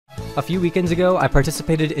A few weekends ago, I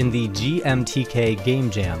participated in the GMTK Game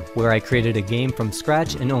Jam, where I created a game from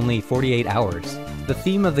scratch in only 48 hours. The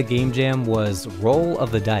theme of the Game Jam was Roll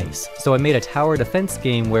of the Dice, so I made a tower defense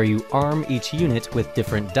game where you arm each unit with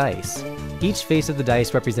different dice. Each face of the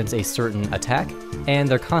dice represents a certain attack, and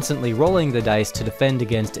they're constantly rolling the dice to defend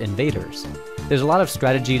against invaders. There's a lot of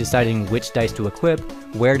strategy deciding which dice to equip,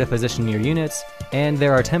 where to position your units, and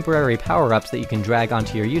there are temporary power-ups that you can drag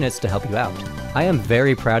onto your units to help you out. I am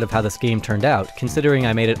very proud of how this game turned out, considering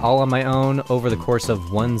I made it all on my own over the course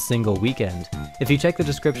of one single weekend. If you check the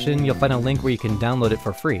description, you'll find a link where you can download it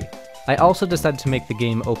for free. I also decided to make the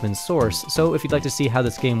game open source, so if you'd like to see how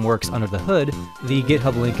this game works under the hood, the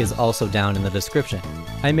GitHub link is also down in the description.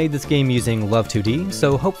 I made this game using Love2D,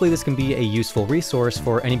 so hopefully this can be a useful resource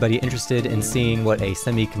for anybody interested in seeing what a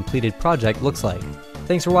semi-completed project looks like.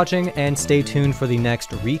 Thanks for watching, and stay tuned for the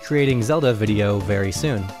next Recreating Zelda video very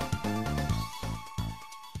soon.